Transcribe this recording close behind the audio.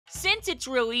Since its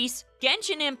release,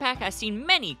 Genshin Impact has seen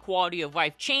many quality of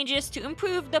life changes to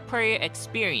improve the player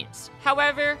experience.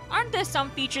 However, aren't there some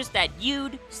features that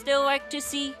you'd still like to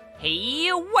see? Hey,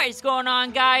 what is going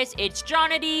on, guys? It's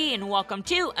Johnny and welcome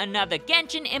to another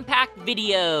Genshin Impact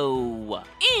video.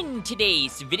 In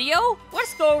today's video,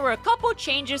 let's go over a couple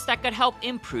changes that could help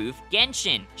improve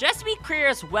Genshin. Just to be clear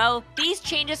as well, these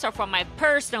changes are from my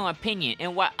personal opinion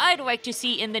and what I'd like to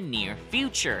see in the near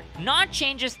future, not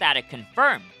changes that are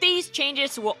confirmed. These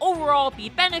changes will overall be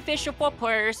beneficial for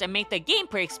players and make the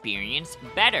gameplay experience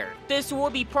better. This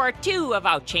will be part 2 of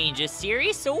our changes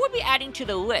series, so we'll be adding to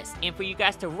the list, and for you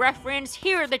guys to reference,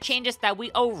 here are the changes that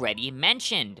we already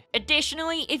mentioned.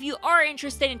 Additionally, if you are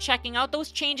interested in checking out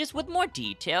those changes with more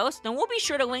details, then we'll be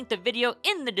sure to link the video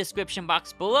in the description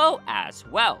box below as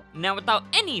well. Now without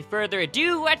any further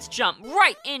ado, let's jump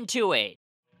right into it.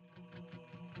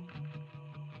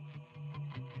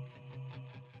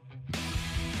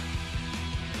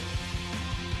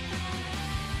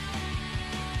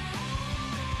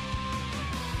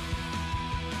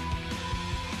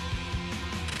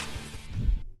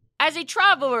 As a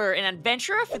traveler and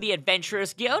adventurer for the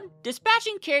Adventurers Guild,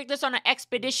 dispatching characters on an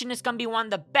expedition is going to be one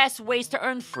of the best ways to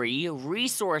earn free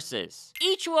resources.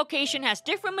 Each location has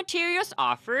different materials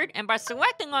offered, and by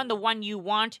selecting on the one you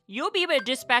want, you'll be able to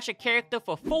dispatch a character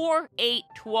for 4, 8,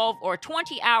 12, or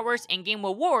 20 hours and gain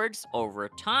rewards over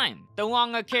time. The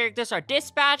longer characters are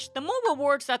dispatched, the more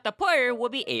rewards that the player will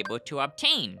be able to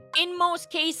obtain. In most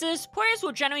cases, players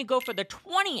will generally go for the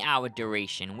 20-hour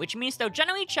duration, which means they'll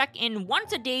generally check in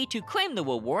once a day to claim the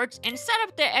rewards and set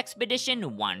up their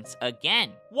expedition once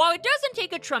again. While it doesn't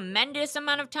take a tremendous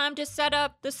amount of time to set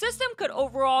up, the system could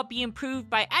overall be improved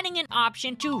by adding an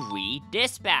option to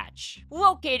redispatch.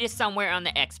 Located somewhere on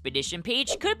the expedition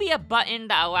page could be a button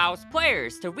that allows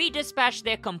players to redispatch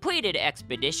their completed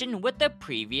expedition with the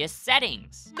previous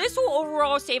settings. This will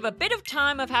overall save a bit of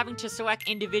time of having to select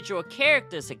individual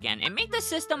characters again and make the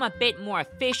system a bit more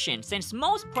efficient, since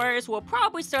most players will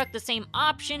probably select the same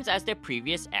options as their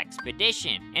previous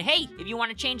expedition. And hey, if you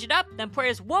want to change it up, then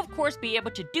players will of course be able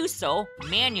to do so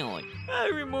manually.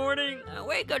 Every morning, I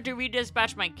wake up to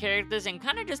redispatch my characters and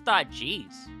kinda just thought,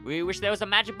 geez, we wish there was a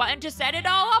magic button to set it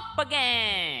all up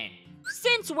again.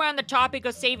 Since we're on the topic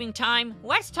of saving time,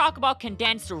 let's talk about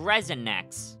condensed resin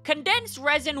next. Condensed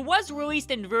resin was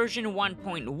released in version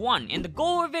 1.1, and the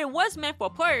goal of it was meant for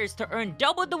players to earn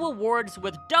double the rewards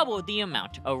with double the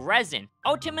amount of resin,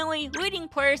 ultimately leading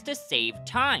players to save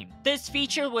time. This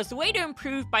feature was later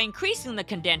improved by increasing the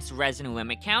condensed resin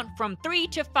limit count from 3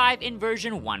 to 5 in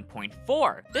version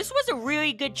 1.4. This was a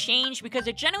really good change because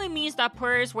it generally means that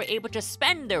players were able to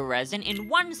spend their resin in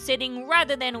one sitting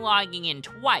rather than logging in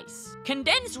twice.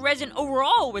 Condensed resin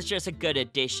overall was just a good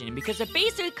addition because it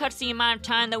basically cuts the amount of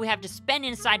time that we have to spend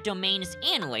inside domains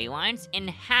and ley lines in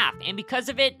half, and because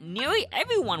of it, nearly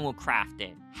everyone will craft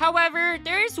it. However,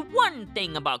 there is one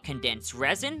thing about condensed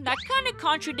resin that kinda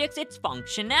contradicts its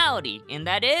functionality, and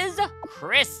that is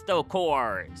crystal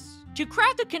cores. To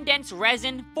craft the condensed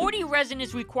resin, 40 resin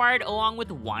is required along with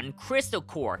 1 crystal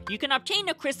core. You can obtain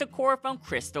a crystal core from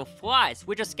crystal flies,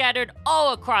 which are scattered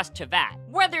all across Teyvat.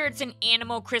 Whether it's an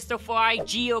animal crystal fly,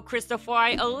 geo crystal fly,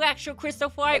 electro crystal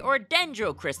fly, or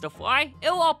dendro crystal fly, it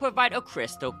will all provide a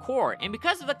crystal core, and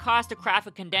because of the cost to craft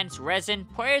a condensed resin,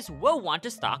 players will want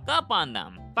to stock up on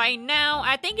them. By now,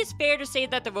 I think it's fair to say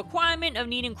that the requirement of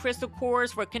needing crystal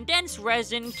cores for condensed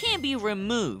resin can be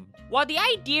removed. While the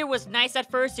idea was nice at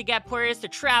first to get players to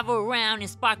travel around and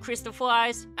spot crystal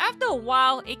flies, after a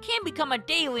while, it can become a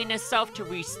daily in itself to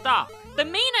restock. The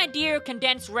main idea of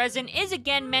condensed resin is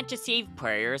again meant to save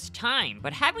players time,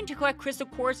 but having to collect crystal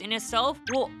cores in itself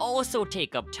will also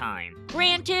take up time.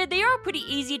 Granted, they are pretty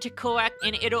easy to collect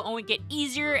and it'll only get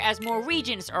easier as more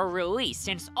regions are released,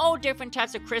 since all different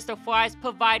types of crystal flies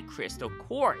provide crystal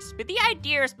cores. But the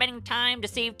idea of spending time to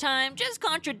save time just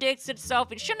contradicts itself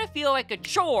and shouldn't feel like a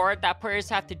chore that players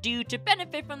have to do to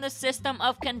benefit from the system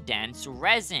of condensed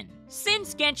resin.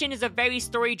 Since Genshin is a very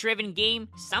story-driven game,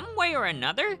 some way or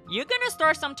another, you're gonna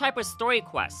start some type of story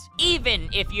quest, even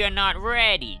if you're not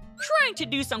ready. Trying to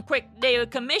do some quick daily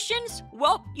commissions?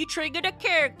 Well, you triggered a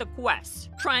character quest.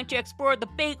 Trying to explore the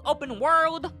big open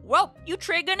world? Well, you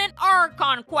triggered an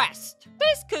Archon quest.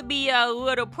 This could be a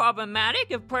little problematic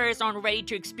if players aren't ready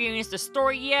to experience the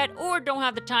story yet or don't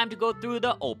have the time to go through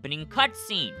the opening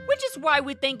cutscene. Which is why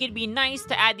we think it'd be nice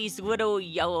to add these little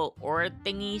yellow aura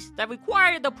thingies that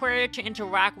require the player to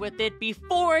interact with it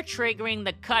before triggering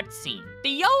the cutscene. The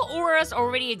yellow auras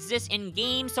already exist in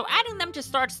game, so adding them to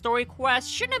start story quests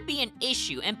shouldn't be an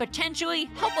issue and potentially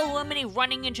help eliminate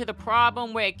running into the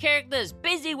problem where a character is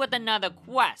busy with another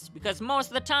quest, because most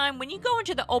of the time when you go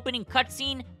into the opening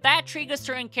cutscene, that triggers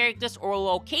certain characters or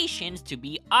locations to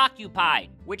be occupied,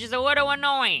 which is a little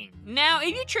annoying. Now,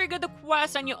 if you trigger the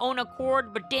quest on your own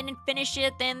accord but didn't finish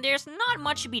it, then there's not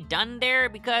much to be done there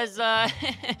because,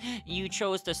 you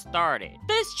chose to start it.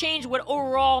 This change would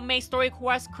overall make story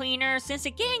quests cleaner since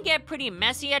it can get pretty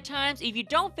messy at times if you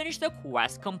don't finish the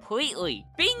quest completely.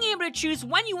 Being able to choose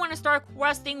when you want to start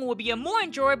questing will be a more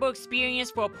enjoyable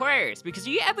experience for players because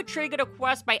if you ever triggered a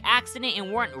quest by accident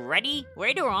and weren't ready,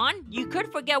 later on, you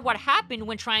could forget what happened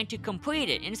when trying to complete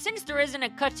it, and since there isn't a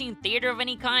cutscene theater of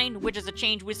any kind, which is a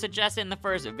change we suggested in the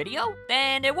first video,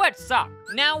 then it would suck.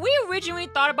 Now, we originally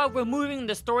thought about removing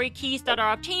the story keys that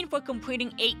are obtained for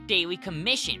completing 8 daily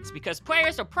commissions, because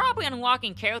players are probably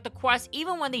unlocking character quests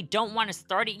even when they don't want to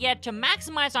start it yet to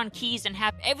maximize on keys and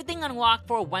have everything unlocked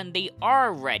for when they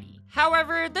are ready.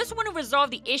 However, this wouldn't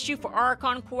resolve the issue for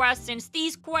Archon quests since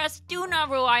these quests do not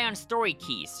rely on story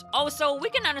keys. Also, we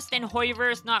can understand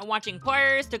Hoyoverse not wanting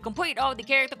players to complete all the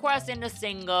character quests in a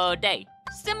single day.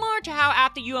 Similar to how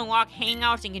after you unlock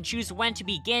Hangouts and can choose when to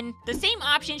begin, the same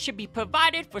option should be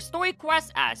provided for story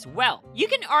quests as well. You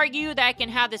can argue that it can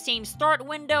have the same start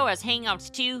window as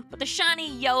Hangouts too, but the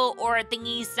shiny yellow aura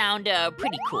thingies sound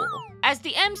pretty cool. As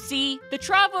the MC, the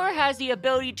Traveler has the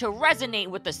ability to resonate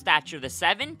with the Statue of the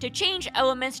Seven to change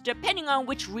elements depending on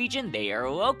which region they are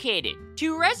located.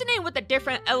 To resonate with a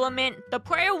different element, the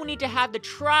player will need to have the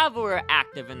Traveler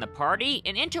active in the party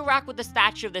and interact with the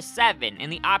Statue of the Seven,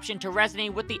 and the option to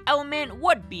resonate with the element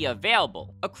would be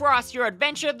available. Across your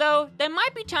adventure though, there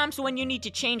might be times when you need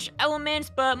to change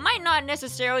elements but might not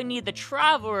necessarily need the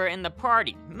Traveler in the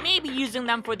party, maybe using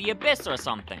them for the Abyss or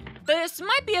something. This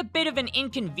might be a bit of an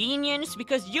inconvenience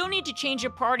because you'll need to change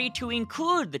your party to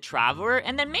include the Traveler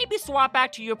and then maybe swap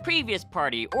back to your previous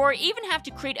party, or even have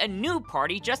to create a new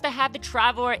party just to have the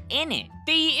Traveler in it.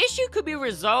 The issue could be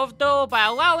resolved though by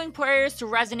allowing players to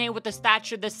resonate with the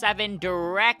Statue of the Seven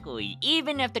directly,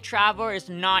 even if the Traveler is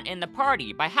not in the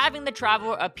party, by having the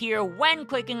Traveler appear when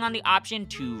clicking on the option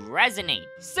to resonate.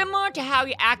 Similar to how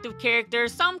your active character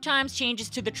sometimes changes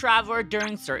to the Traveler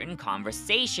during certain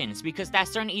conversations, because that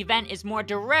certain event is more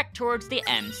direct towards the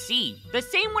MC. The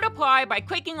same would apply by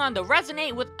clicking on the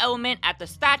resonate with element at the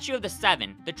Statue of the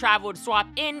Seven. The Traveler would swap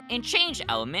in and change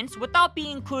elements without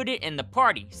being included in the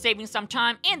party, saving some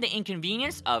time and the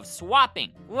inconvenience of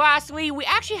swapping. Lastly, we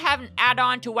actually have an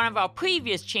add-on to one of our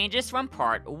previous changes from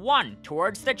part 1,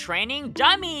 towards the training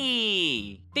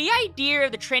dummy. The idea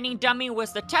of the training dummy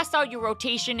was to test out your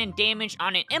rotation and damage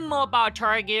on an immobile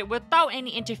target without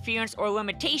any interference or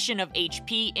limitation of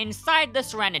HP inside the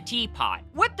Serenity Pod.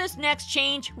 With this next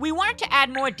change, we wanted to add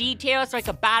more details like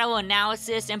a battle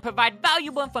analysis and provide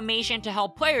valuable information to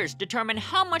help players determine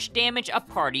how much damage a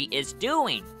party is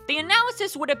doing. The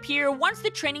analysis would appear once the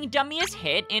training dummy is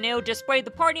hit, and it will display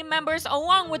the party members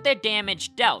along with their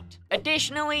damage dealt.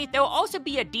 Additionally, there will also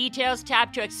be a details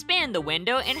tab to expand the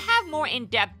window and have more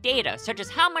in-depth data, such as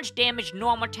how much damage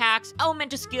normal attacks,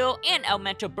 elemental skill, and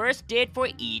elemental burst did for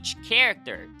each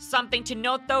character. Something to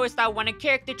note though is that when a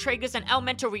character triggers an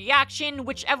elemental reaction,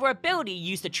 whichever ability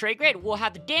used to trigger it will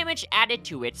have the damage added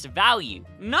to its value.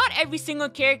 Not every single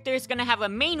character is going to have a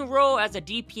main role as a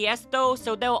DPS though,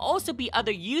 so there will also be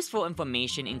other useful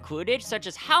information included, such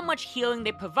as how much healing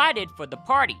they provided for the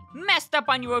party. Messed up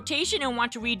on your rotation and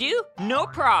want to redo? No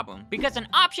problem, because an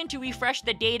option to refresh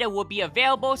the data will be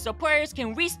available so players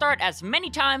can restart as many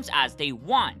times as they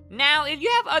want. Now, if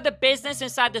you have other business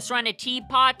inside the Serenity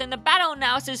Pod, then the battle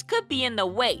analysis could be in the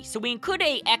way, so we include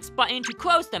a X button to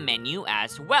close the menu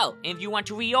as well. If you want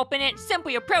to reopen it,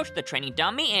 simply approach the training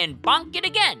dummy and bonk it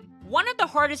again. One of the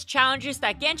hardest challenges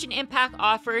that Genshin Impact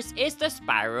offers is the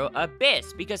Spiral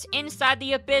Abyss, because inside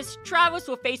the Abyss, travelers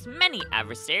will face many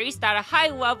adversaries that are high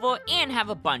level and have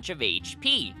a bunch of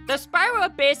HP. The Spiral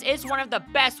Abyss is one of the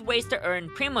best ways to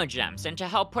earn Primogems, and to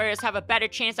help players have a better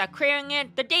chance at clearing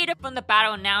it, the data from the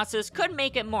battle analysis could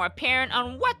make it more apparent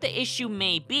on what the issue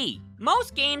may be.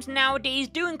 Most games nowadays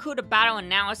do include a battle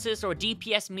analysis or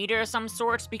DPS meter of some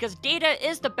sorts, because data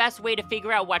is the best way to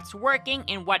figure out what's working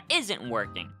and what isn't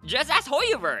working. Just ask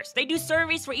Hoyoverse, they do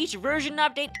surveys for each version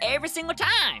update every single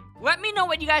time. Let me know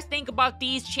what you guys think about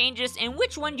these changes and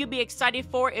which one you'd be excited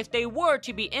for if they were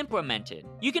to be implemented.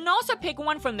 You can also pick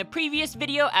one from the previous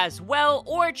video as well,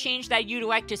 or a change that you'd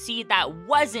like to see that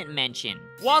wasn't mentioned.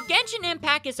 While Genshin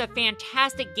Impact is a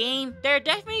fantastic game, there are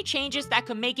definitely changes that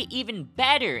could make it even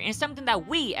better and something that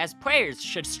we as players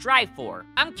should strive for.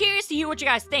 I'm curious to hear what you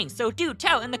guys think, so do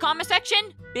tell in the comment section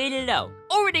below.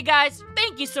 Alrighty guys,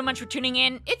 thank you so much for tuning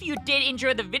in. If you did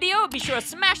enjoy the video, be sure to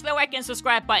smash the like and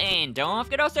subscribe button. Don't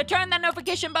forget also to turn that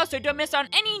notification bell so you don't miss on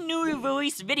any newly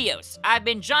released videos. I've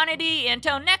been Johnny D.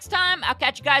 Until next time, I'll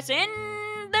catch you guys in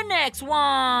the next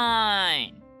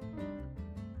one.